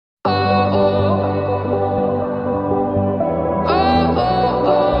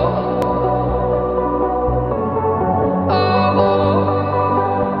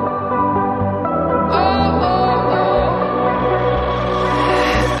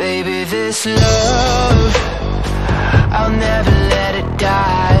this love, I'll never let it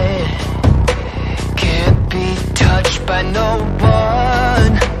die. Can't be touched by no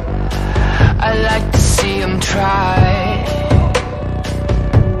one, I like to see him try.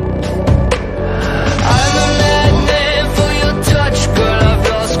 I'm a madman for your touch, girl, I've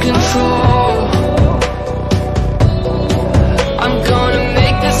lost control. I'm gonna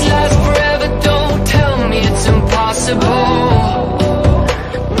make this last forever, don't tell me it's impossible.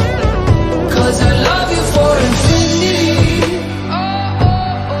 Cause I love you for infinity,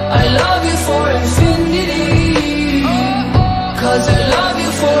 I love you for infinity. Cause I love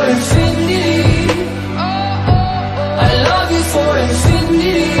you for infinity, I love you for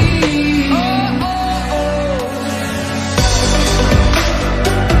infinity.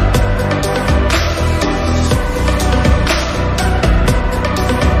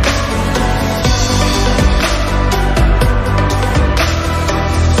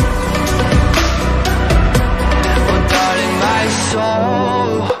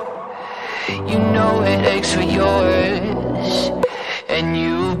 You know it aches for yours, and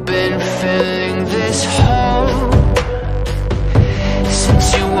you've been filling this hole since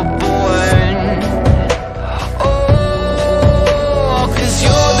you were born. Oh, 'cause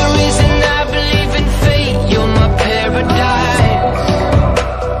you're the reason I believe in fate, you're my paradise.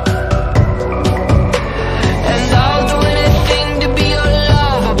 And I'll do anything to be your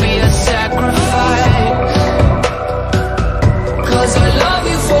love, I'll be a sacrifice. 'Cause I love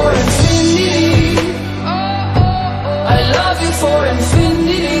you for infinity, I love you for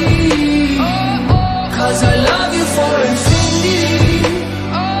infinity. Cause I love you for infinity,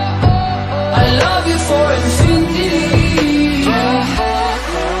 I love you for infinity.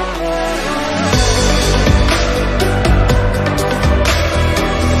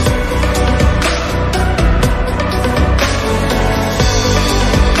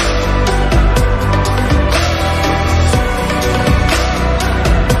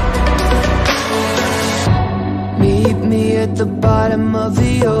 Meet me at the bottom of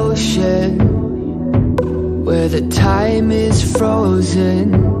the ocean, where the time is frozen,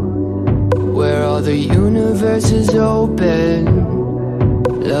 where all the universe is open.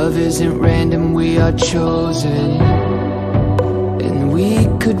 Love isn't random, we are chosen. And we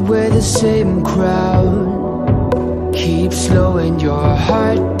could wear the same crown, keep slowing your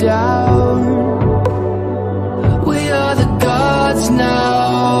heart down. We are the gods now.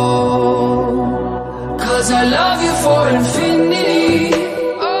 'Cause I love you for infinity,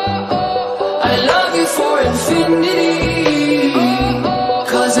 I love you for infinity.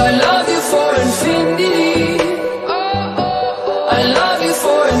 'Cause I love